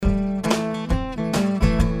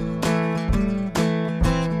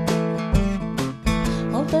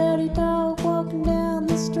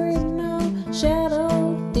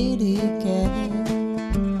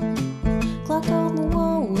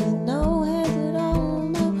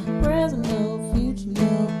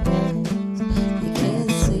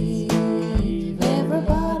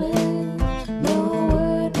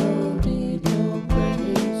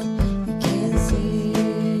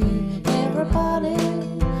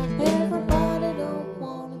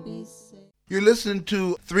You're listening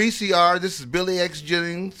to 3CR. This is Billy X.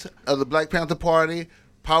 Jennings of the Black Panther Party.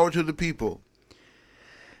 Power to the people.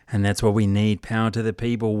 And that's what we need, power to the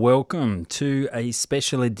people. Welcome to a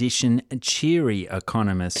special edition Cheery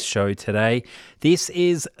Economist show today. This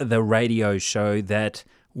is the radio show that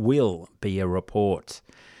will be a report.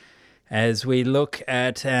 As we look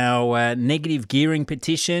at our negative gearing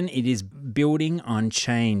petition, it is building on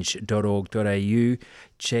change.org.au.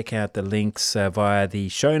 Check out the links via the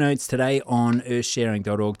show notes today on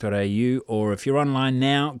earthsharing.org.au, or if you're online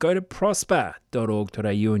now, go to prosper.org.au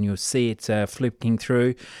and you'll see it flipping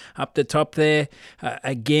through. Up the top there,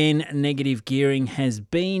 again, negative gearing has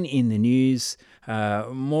been in the news.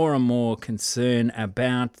 More and more concern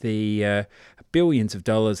about the billions of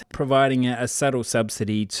dollars providing a subtle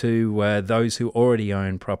subsidy to those who already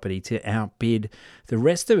own property to outbid the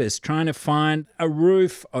rest of us trying to find a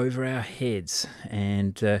roof over our heads.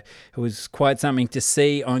 And it was quite something to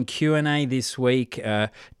see on Q&A this week.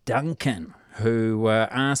 Duncan, who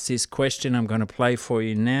asked this question, I'm going to play for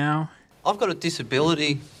you now. I've got a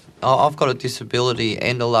disability. I've got a disability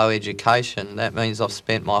and a low education. That means I've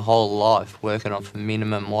spent my whole life working on for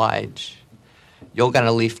minimum wage. You're going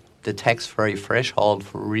to lift the tax-free threshold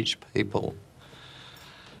for rich people.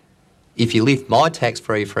 If you lift my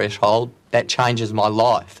tax-free threshold, that changes my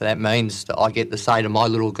life. That means that I get to say to my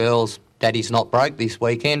little girls, Daddy's not broke this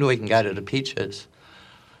weekend, we can go to the pictures.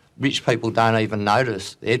 Rich people don't even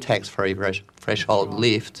notice their tax-free threshold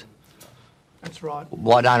lift. That's right.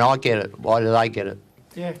 Why don't I get it? Why do they get it?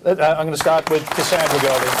 Yeah. I'm going to start with Cassandra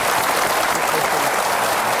Golding.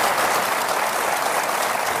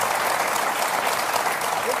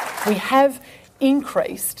 We have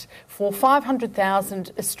increased for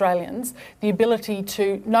 500,000 Australians the ability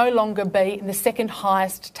to no longer be in the second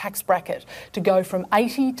highest tax bracket, to go from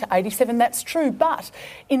 80 to 87. That's true. But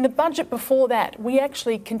in the budget before that, we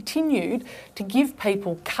actually continued to give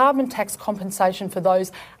people carbon tax compensation for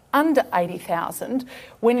those under 80,000,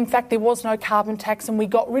 when in fact there was no carbon tax and we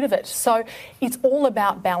got rid of it. So it's all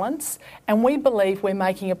about balance, and we believe we're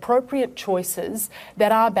making appropriate choices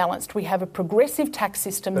that are balanced. We have a progressive tax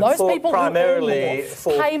system. But those people primarily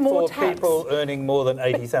who earn more pay more for tax. people earning more than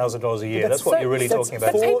 $80,000 a year. That's what you're really talking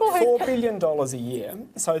about. $4 billion a year,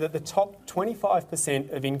 so that the top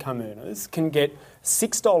 25% of income earners can get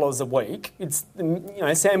 $6 a week. It's,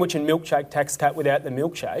 sandwich and milkshake tax cut without the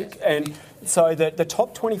milkshake. And so that the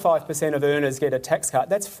top 25% of earners get a tax cut.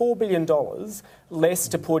 That's $4 billion less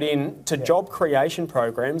to put in to job creation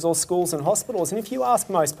programs or schools and hospitals. And if you ask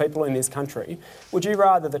most people in this country, would you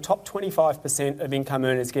rather the top 25% of income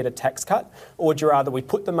earners get a tax cut, or would you rather we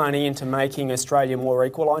put the money into making Australia more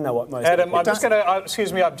equal? I know what most Adam, people I'm just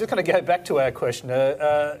going to go back to our question.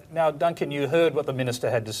 Now, Duncan, you heard what the Minister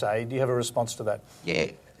had to say. Do you have a response to that? Yeah,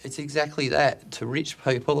 it's exactly that. To rich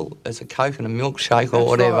people, it's a Coke and a milkshake or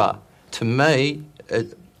whatever. Right. To me,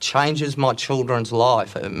 it changes my children's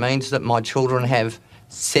life. It means that my children have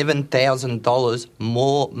 $7,000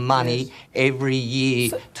 more money every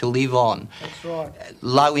year to live on. That's right.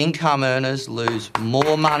 Low-income earners lose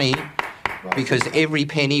more money because every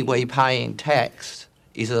penny we pay in tax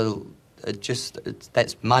is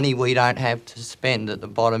that's money we don't have to spend at the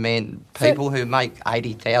bottom end. People who make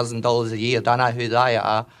 $80,000 a year don't know who they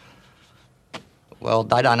are. Well,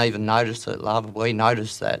 they don't even notice it, love. We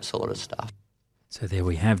notice that sort of stuff. So there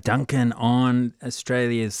we have Duncan on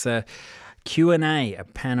Australia's Q&A, a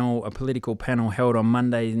political panel held on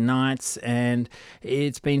Monday nights, and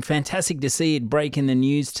it's been fantastic to see it break in the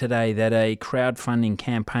news today that a crowdfunding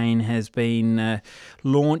campaign has been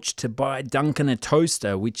launched to buy Duncan a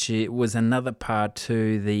toaster, which was another part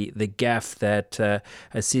to the gaffe that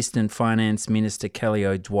Assistant Finance Minister Kelly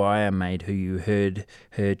O'Dwyer made, who you heard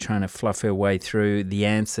her trying to fluff her way through the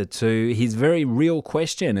answer to his very real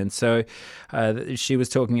question. And so she was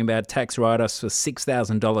talking about tax write-offs for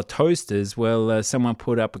 $6,000 toasters. Well, someone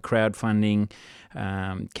put up a crowdfunding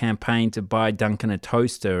campaign to buy Duncan a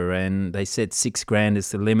toaster, and they said $6,000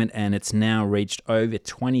 is the limit, and it's now reached over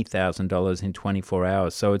 $20,000 in 24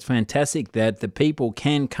 hours. So it's fantastic that the people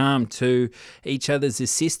can come to each other's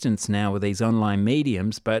assistance now with these online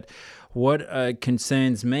mediums. But what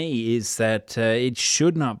concerns me is that it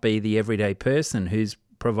should not be the everyday person who's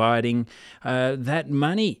providing that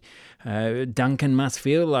money. Duncan must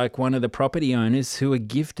feel like one of the property owners who are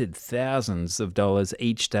gifted thousands of dollars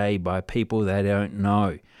each day by people they don't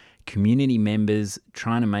know. Community members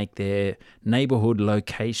trying to make their neighbourhood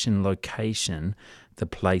location the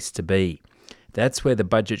place to be. That's where the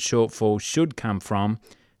budget shortfall should come from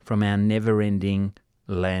our never-ending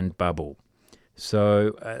land bubble.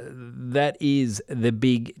 So that is the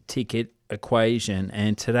big ticket equation.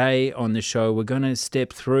 And today on the show, we're going to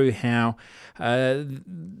step through how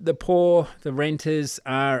the poor, the renters,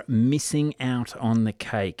 are missing out on the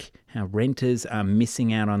cake. How renters are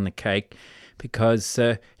missing out on the cake because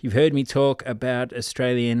you've heard me talk about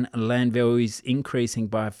Australian land values increasing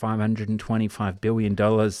by $525 billion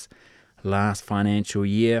last financial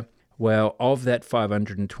year. Well, of that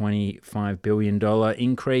 $525 billion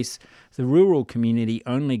increase, the rural community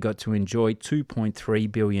only got to enjoy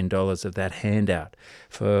 $2.3 billion of that handout.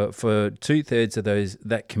 For two-thirds of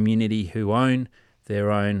that community who own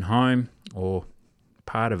their own home or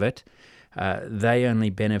part of it, they only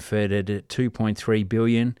benefited at $2.3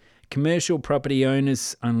 billion. Commercial property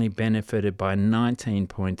owners only benefited by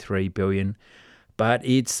 $19.3 billion. But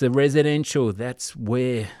it's the residential, that's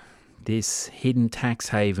where this hidden tax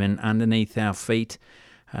haven underneath our feet,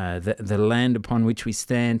 the land upon which we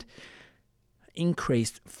stand,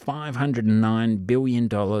 increased $509 billion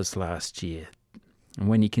last year. And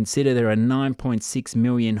when you consider there are 9.6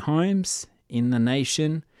 million homes in the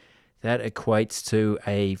nation, that equates to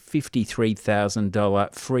a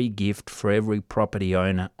 $53,000 free gift for every property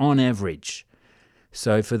owner on average.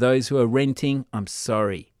 So for those who are renting, I'm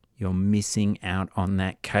sorry, you're missing out on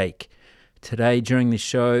that cake. Today, during the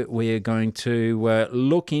show, we are going to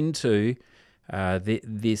look into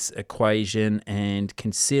this equation and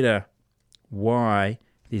consider why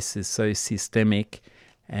this is so systemic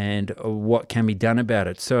and what can be done about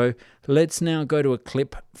it. So let's now go to a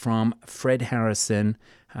clip from Fred Harrison.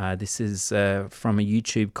 This is from a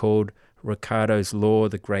YouTube called Ricardo's Law,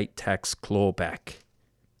 the Great Tax Clawback.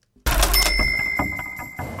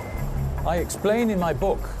 I explain in my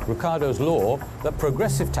book, Ricardo's Law, that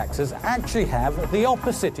progressive taxes actually have the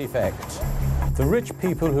opposite effect. The rich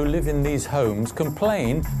people who live in these homes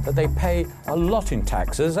complain that they pay a lot in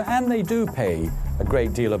taxes, and they do pay a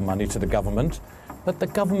great deal of money to the government, but the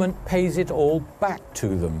government pays it all back to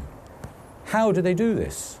them. How do they do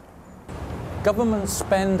this? Governments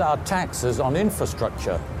spend our taxes on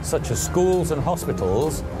infrastructure, such as schools and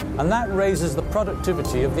hospitals, and that raises the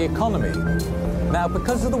productivity of the economy. Now,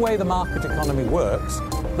 because of the way the market economy works,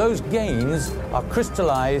 those gains are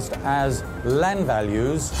crystallized as land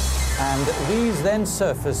values, and these then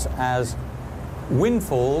surface as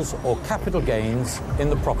windfalls or capital gains in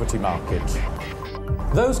the property market.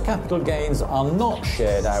 Those capital gains are not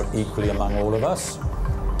shared out equally among all of us.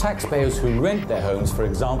 Taxpayers who rent their homes, for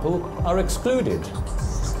example, are excluded.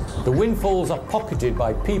 The windfalls are pocketed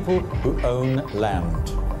by people who own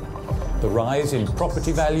land. The rise in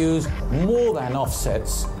property values more than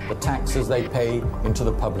offsets the taxes they pay into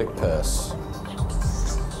the public purse.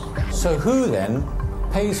 So who then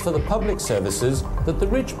pays for the public services that the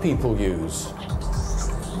rich people use?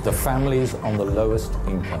 The families on the lowest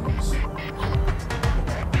incomes.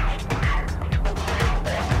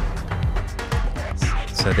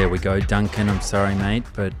 So there we go, Duncan. I'm sorry, mate,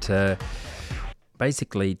 but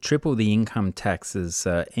basically triple the income taxes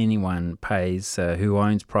anyone pays who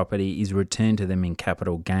owns property is returned to them in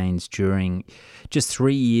capital gains during just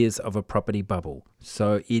 3 years of a property bubble.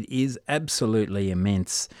 So it is absolutely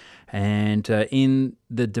immense. And in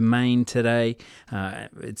the Domain today,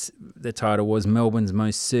 the title was Melbourne's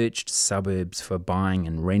Most Searched Suburbs for Buying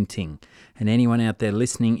and Renting. And anyone out there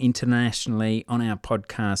listening internationally on our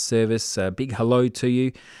podcast service, a big hello to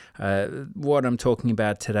you. What I'm talking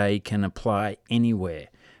about today can apply anywhere.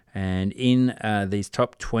 And in these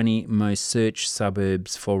top 20 most searched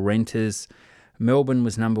suburbs for renters, Melbourne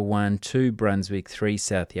was number 1, 2 Brunswick, 3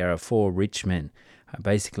 South Yarra, 4 Richmond.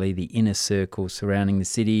 Basically the inner circle surrounding the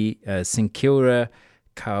city, St Kilda,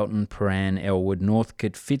 Carlton, Prahran, Elwood,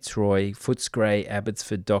 Northcote, Fitzroy, Footscray,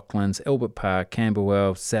 Abbotsford, Docklands, Albert Park,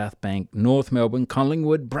 Camberwell, South Bank, North Melbourne,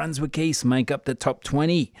 Collingwood, Brunswick East make up the top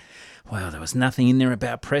 20. Well, there was nothing in there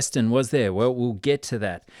about Preston, was there? Well, we'll get to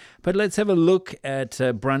that. But let's have a look at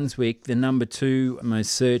Brunswick, the number 2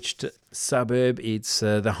 most searched suburb. It's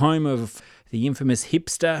the home of the infamous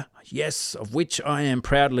hipster, yes, of which I am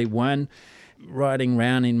proudly one. Riding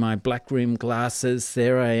round in my black rim glasses,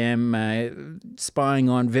 there I am spying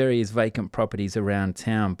on various vacant properties around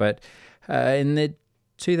town. But in the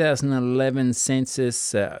 2011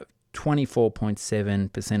 census,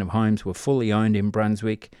 24.7% of homes were fully owned in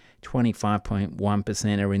Brunswick,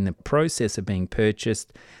 25.1% are in the process of being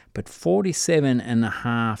purchased, but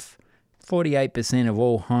 48% of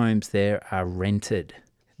all homes there are rented.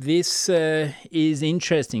 This is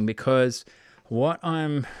interesting because what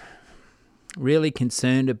I'm really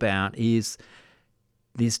concerned about is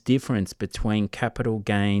this difference between capital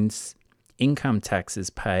gains, income taxes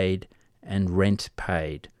paid, and rent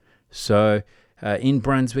paid. So In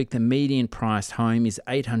Brunswick, the median priced home is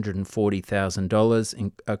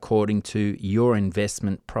 $840,000, according to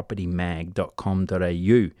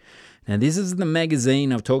yourinvestmentpropertymag.com.au. Now, this is the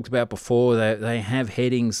magazine I've talked about before. They have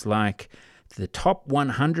headings like the top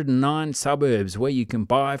 109 suburbs where you can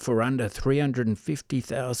buy for under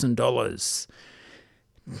 $350,000.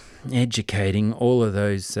 Educating all of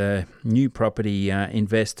those new property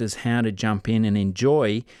investors how to jump in and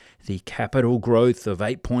enjoy the capital growth of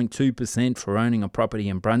 8.2% for owning a property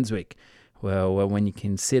in Brunswick. Well, when you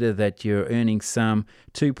consider that you're earning some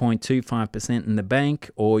 2.25% in the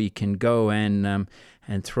bank, or you can go and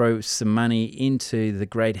throw some money into the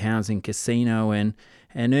Great Housing Casino and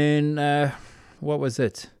earn, what was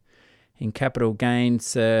it, in capital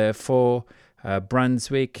gains for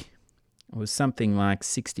Brunswick, it was something like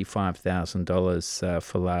 $65,000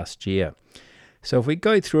 for last year. So if we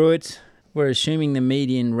go through it, we're assuming the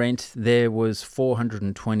median rent there was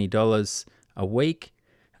 $420 a week,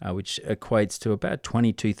 which equates to about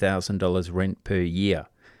 $22,000 rent per year.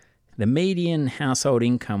 The median household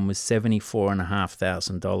income was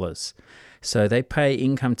 $74,500. So they pay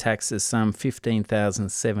income taxes some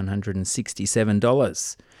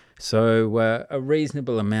 $15,767. So a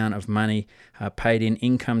reasonable amount of money paid in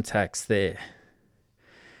income tax there.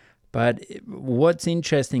 But what's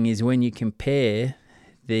interesting is when you compare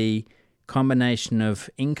the combination of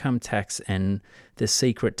income tax and the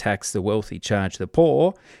secret tax the wealthy charge the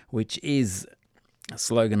poor, which is a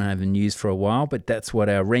slogan I haven't used for a while, but that's what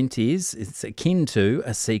our rent is. It's akin to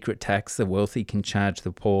a secret tax the wealthy can charge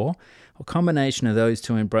the poor. A combination of those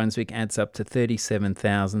two in Brunswick adds up to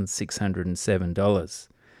 $37,607.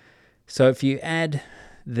 So if you add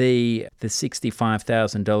the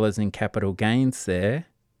 $65,000 in capital gains there,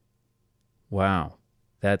 wow,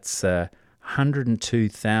 that's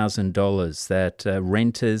 $102,000 that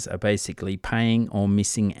renters are basically paying or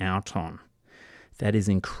missing out on. That is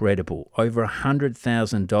incredible. Over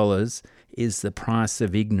 $100,000 is the price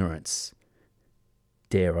of ignorance.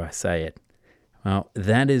 Dare I say it? Well,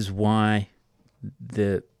 that is why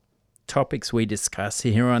the topics we discuss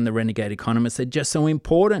here on The Renegade Economist are just so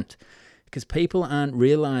important, because people aren't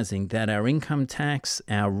realizing that our income tax,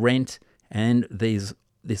 our rent, and this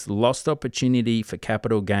lost opportunity for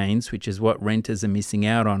capital gains, which is what renters are missing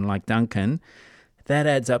out on, like Duncan, that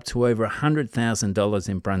adds up to over $100,000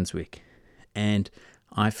 in Brunswick. And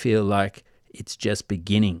I feel like it's just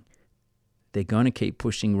beginning. They're going to keep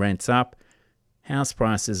pushing rents up. House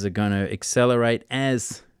prices are going to accelerate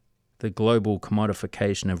as the global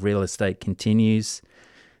commodification of real estate continues.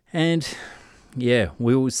 And yeah,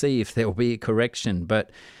 we will see if there will be a correction. But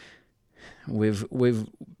we've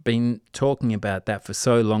been talking about that for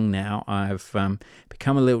so long now. I've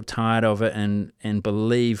become a little tired of it and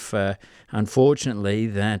believe, unfortunately,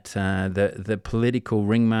 that the political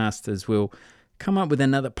ringmasters will come up with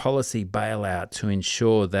another policy bailout to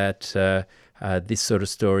ensure that this sort of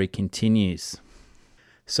story continues.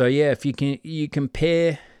 So yeah, if you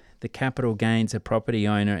compare the capital gains a property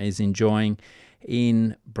owner is enjoying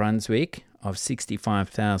in Brunswick of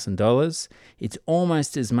 $65,000, it's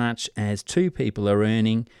almost as much as two people are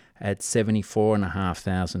earning at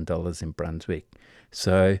 $74,500 in Brunswick.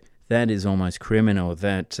 So that is almost criminal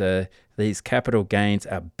that these capital gains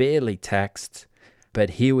are barely taxed,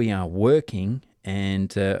 but here we are working,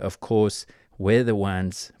 and of course we're the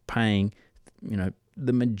ones paying,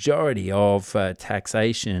 the majority of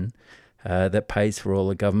taxation that pays for all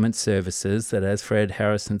the government services that, as Fred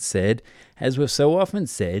Harrison said, as we've so often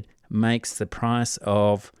said, makes the price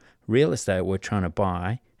of real estate we're trying to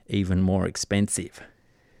buy even more expensive.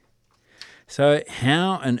 So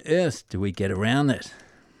how on earth do we get around it?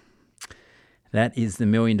 That is the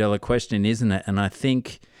million-dollar question, isn't it? And I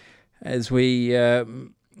think as we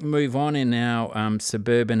move on in our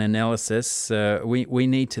suburban analysis, we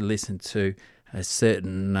need to listen to a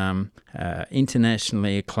certain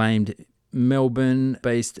internationally acclaimed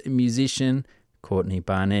Melbourne-based musician, Courtney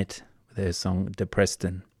Barnett, with her song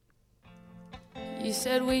Depreston. You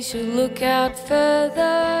said we should look out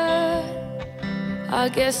further. I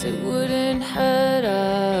guess it wouldn't hurt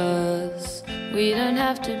us. We don't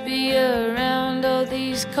have to be around all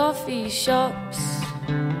these coffee shops.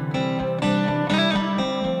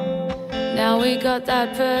 Now we got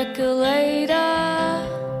that percolator.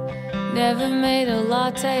 Never made a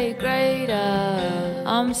latte greater.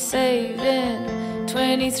 I'm saving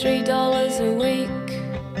 $23 a week.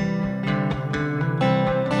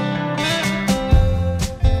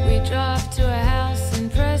 We drive to a house in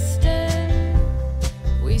Preston.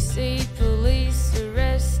 We see police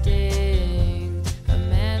arresting a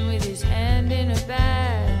man with his hand in a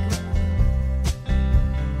bag.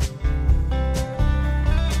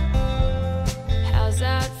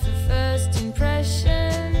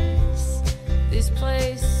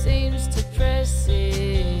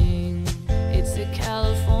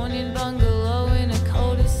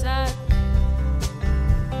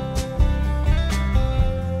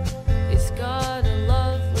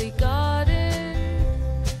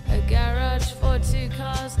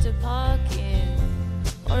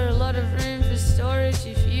 or a lot of room for storage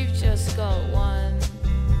if you've just got one.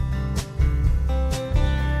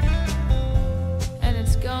 And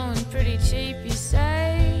it's going pretty cheap, you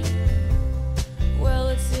say? Well,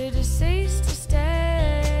 it's a deceased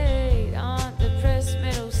estate. Aren't the pressed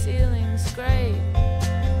metal ceilings great?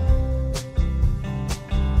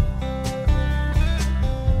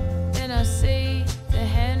 Then I see the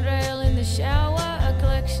handrail in the shower, a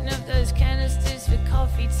collection of those canisters for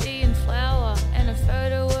coffee, tea and flour, and a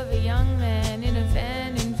photo of a young man in a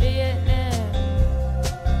van in Vietnam.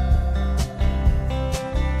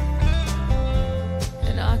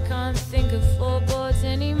 And I can't think of floorboards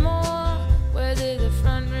anymore, whether the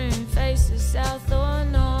front room faces south or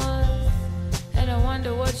north, and I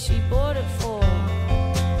wonder what she bought it for.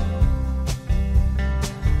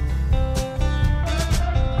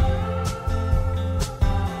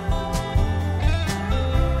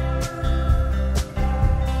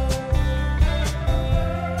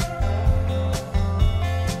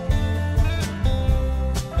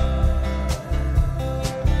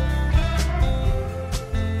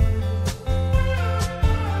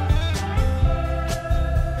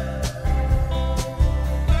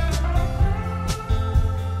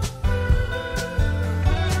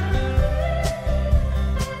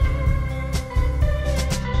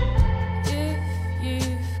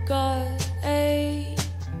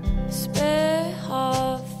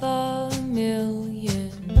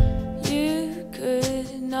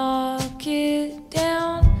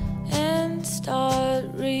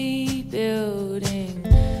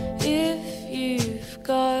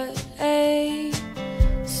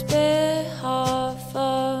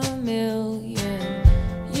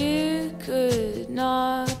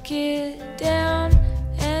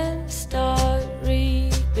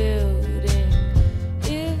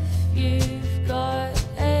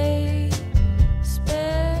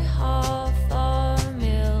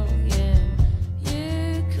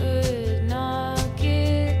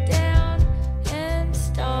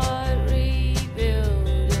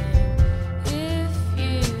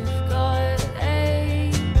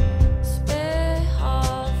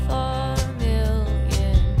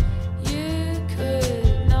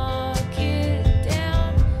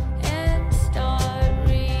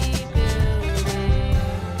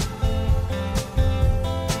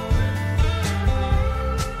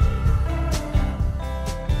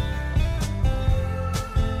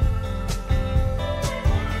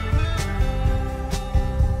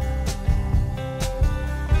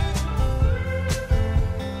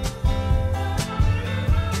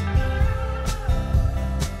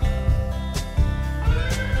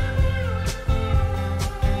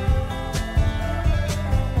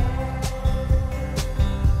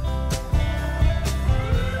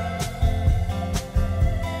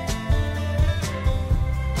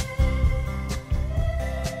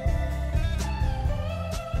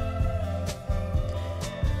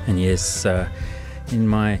 And yes, in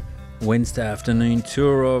my Wednesday afternoon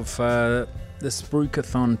tour of the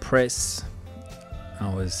Spruikathon Press,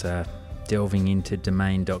 I was delving into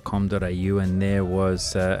domain.com.au, and there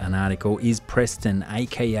was an article, Is Preston,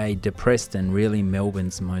 aka Depreston, really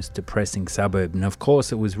Melbourne's most depressing suburb? And of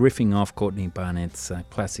course it was riffing off Courtney Barnett's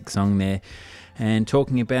classic song there, and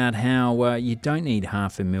talking about how you don't need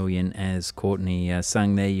 $500,000, as Courtney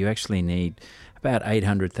sung there. You actually need about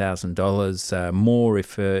 $800,000 more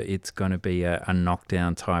if it's going to be a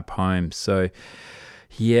knockdown type home. So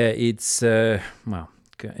yeah, it's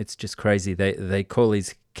it's just crazy. They call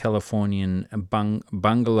these Californian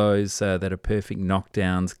bungalows that are perfect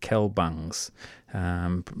knockdowns Kelbungs,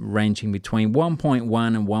 ranging between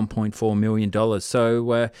 $1.1 and $1.4 million.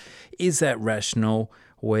 So is that rational?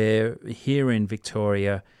 Where here in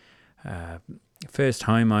Victoria, first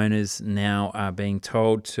homeowners now are being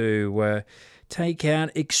told to take out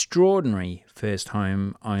extraordinary first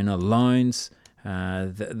home owner loans.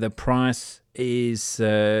 The price is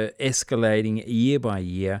escalating year by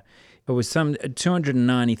year. It was some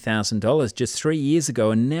 $290,000 just 3 years ago,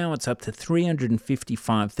 and now it's up to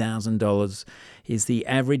 $355,000 is the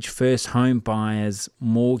average first home buyer's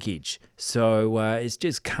mortgage. So it's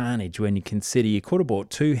just carnage when you consider you could have bought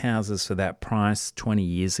two houses for that price 20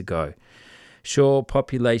 years ago. Sure,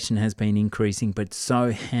 population has been increasing, but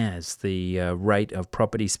so has the rate of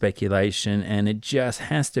property speculation, and it just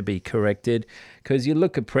has to be corrected. Because you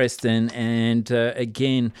look at Preston, and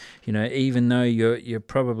again, you know, even though you're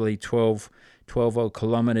probably 12 odd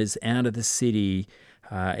kilometres out of the city,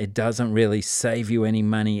 it doesn't really save you any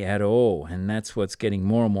money at all. And that's what's getting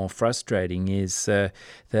more and more frustrating, is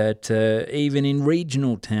that even in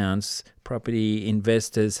regional towns, property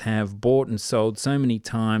investors have bought and sold so many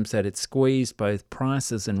times that it's squeezed both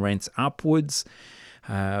prices and rents upwards.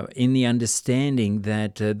 in the understanding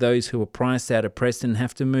that those who are priced out of Preston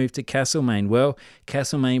have to move to Castlemaine. Well,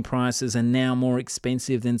 Castlemaine prices are now more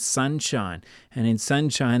expensive than Sunshine. And in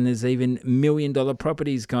Sunshine, there's even $1 million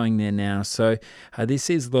properties going there now. So this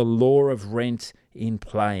is the law of rent in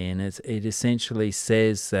play. And it essentially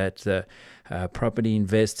says that property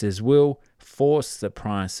investors will force the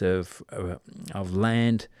price of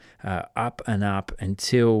land up and up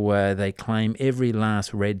until they claim every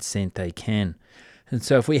last red cent they can. And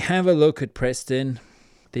so if we have a look at Preston,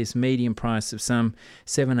 this median price of some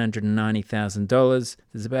 $790,000,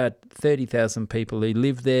 there's about 30,000 people who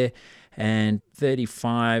live there, and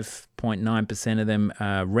 35.9% of them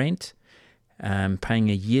rent, paying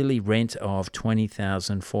a yearly rent of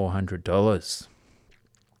 $20,400.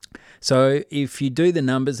 So if you do the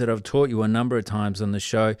numbers that I've taught you a number of times on the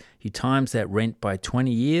show, you times that rent by 20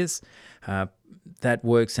 years, that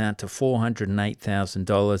works out to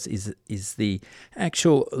 $408,000 is the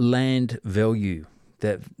actual land value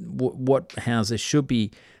that what houses should be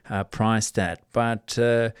priced at. But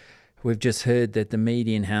we've just heard that the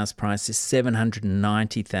median house price is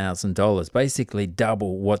 $790,000, basically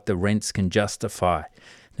double what the rents can justify.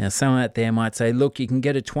 Now, some out there might say, look, you can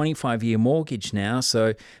get a 25-year mortgage now,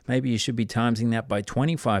 so maybe you should be timesing that by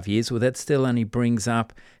 25 years. Well, that still only brings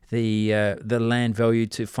up the land value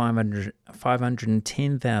to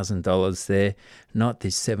 $510,000 there, not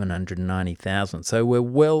this $790,000. So we're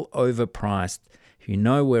well overpriced. You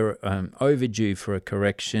know we're overdue for a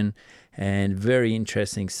correction, and very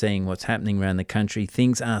interesting seeing what's happening around the country.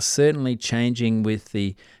 Things are certainly changing with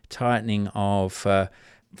the tightening of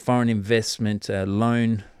foreign investment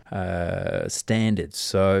loan standards.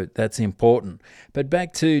 So that's important. But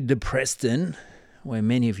back to Preston, where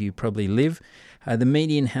many of you probably live. The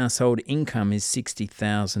median household income is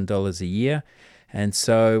 $60,000 a year. And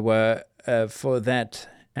so for that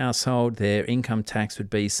household, their income tax would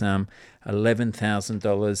be some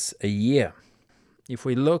 $11,000 a year. If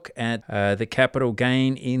we look at the capital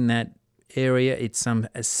gain in that area, it's some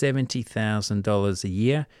 $70,000 a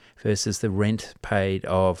year versus the rent paid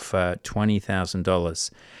of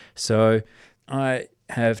 $20,000. So I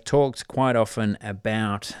have talked quite often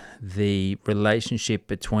about the relationship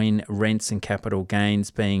between rents and capital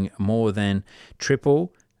gains being more than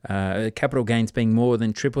triple. Capital gains being more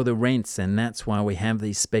than triple the rents, and that's why we have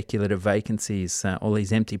these speculative vacancies, all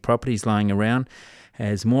these empty properties lying around,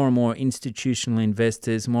 as more and more institutional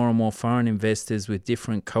investors, more and more foreign investors with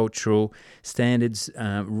different cultural standards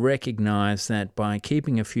recognize that by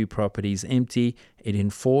keeping a few properties empty, it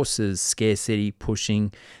enforces scarcity,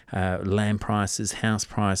 pushing land prices, house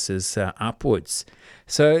prices upwards.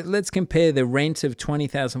 So let's compare the rent of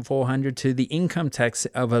 $20,400 to the income tax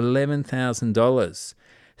of $11,000.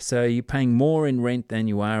 So you're paying more in rent than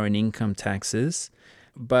you are in income taxes.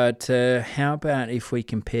 But how about if we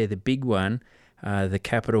compare the big one, the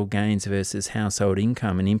capital gains versus household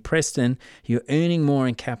income? And in Preston, you're earning more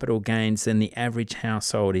in capital gains than the average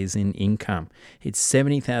household is in income. It's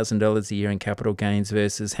 $70,000 a year in capital gains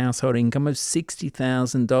versus household income of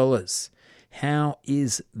 $60,000. How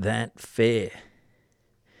is that fair?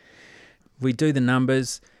 If we do the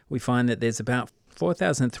numbers, we find that there's about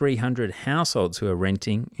 4,300 households who are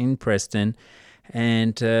renting in Preston,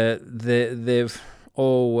 and they've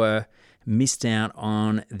all missed out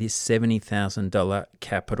on this $70,000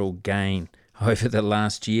 capital gain over the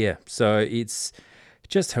last year. So it's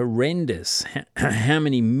just horrendous how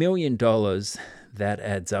many $1 million that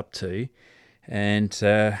adds up to. And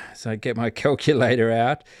so I get my calculator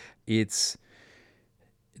out. It's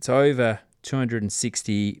over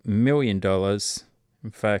 $260 million.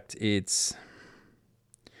 In fact, it's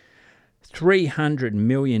 $300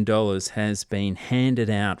 million has been handed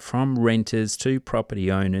out from renters to property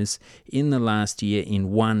owners in the last year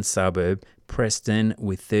in one suburb, Preston,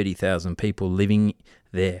 with 30,000 people living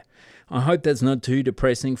there. I hope that's not too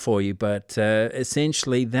depressing for you, but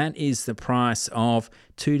essentially that is the price of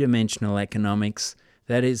two-dimensional economics.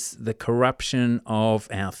 That is the corruption of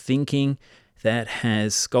our thinking that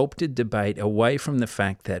has sculpted debate away from the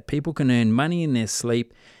fact that people can earn money in their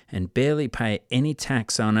sleep and barely pay any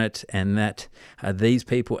tax on it, and that these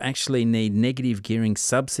people actually need negative gearing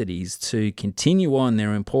subsidies to continue on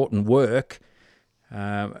their important work,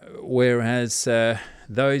 whereas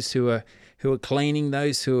those who are cleaning,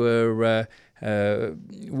 those who are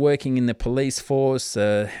working in the police force,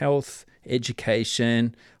 health,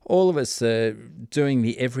 education, all of us doing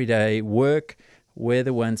the everyday work, we're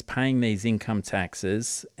the ones paying these income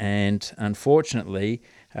taxes, and unfortunately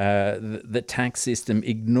the tax system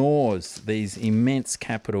ignores these immense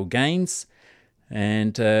capital gains.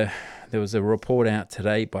 And there was a report out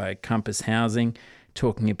today by Compass Housing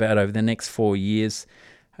talking about over the next 4 years,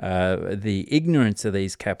 the ignorance of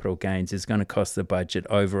these capital gains is going to cost the budget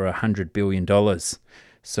over $100 billion.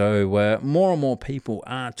 So more and more people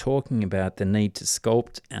are talking about the need to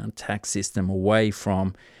sculpt our tax system away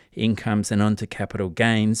from incomes and onto capital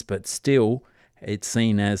gains, but still it's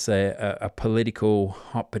seen as a political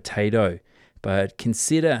hot potato. But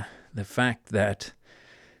consider the fact that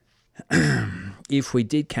if we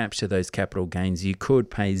did capture those capital gains, you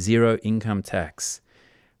could pay zero income tax.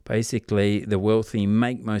 Basically, the wealthy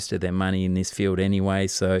make most of their money in this field anyway,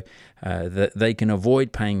 so they can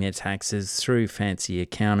avoid paying their taxes through fancy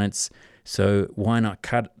accountants. So why not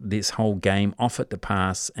cut this whole game off at the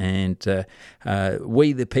pass and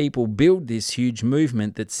we the people build this huge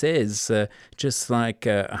movement that says, just like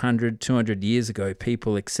 100, 200 years ago,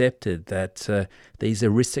 people accepted that these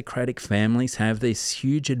aristocratic families have this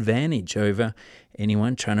huge advantage over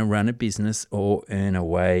anyone trying to run a business or earn a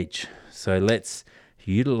wage. So let's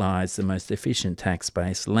utilize the most efficient tax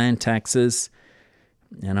base, land taxes.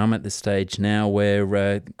 And I'm at the stage now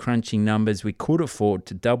where crunching numbers, we could afford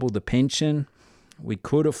to double the pension. We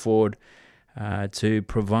could afford to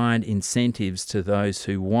provide incentives to those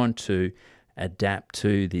who want to adapt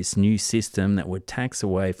to this new system that would tax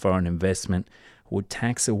away foreign investment, would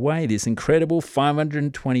tax away this incredible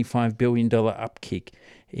 $525 billion upkick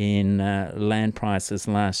in land prices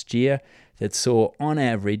last year that saw, on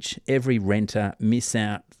average, every renter miss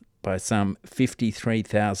out by some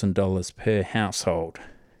 $53,000 per household.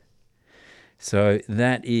 So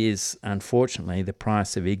that is, unfortunately, the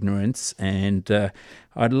price of ignorance. And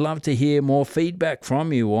I'd love to hear more feedback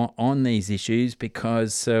from you on these issues,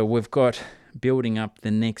 because we've got building up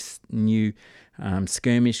the next new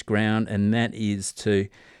skirmish ground, and that is to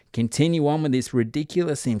continue on with this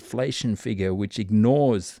ridiculous inflation figure which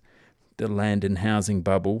ignores the land and housing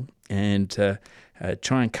bubble, and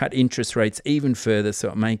try and cut interest rates even further so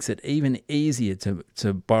it makes it even easier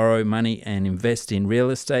to borrow money and invest in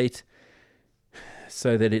real estate,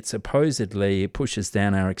 so that it supposedly pushes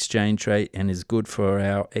down our exchange rate and is good for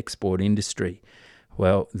our export industry.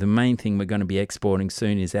 Well, the main thing we're going to be exporting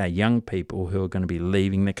soon is our young people who are going to be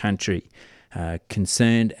leaving the country,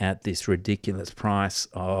 concerned at this ridiculous price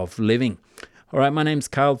of living. All right, my name's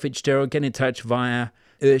Carl Fitzgerald. Get in touch via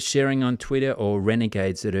Earthsharing on Twitter or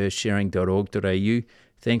renegades@earthsharing.org.au.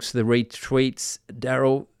 Thanks for the retweets,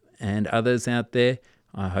 Daryl and others out there.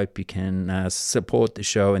 I hope you can support the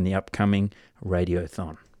show in the upcoming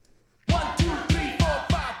Radiothon. 1, 2, 3, 4,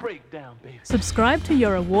 5, breakdown, baby. Subscribe to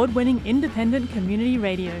your award-winning independent community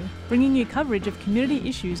radio, bringing you coverage of community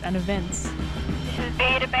issues and events. This is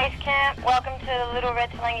Beta Base Camp. Welcome to the Little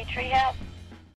Red Talangi Treehouse.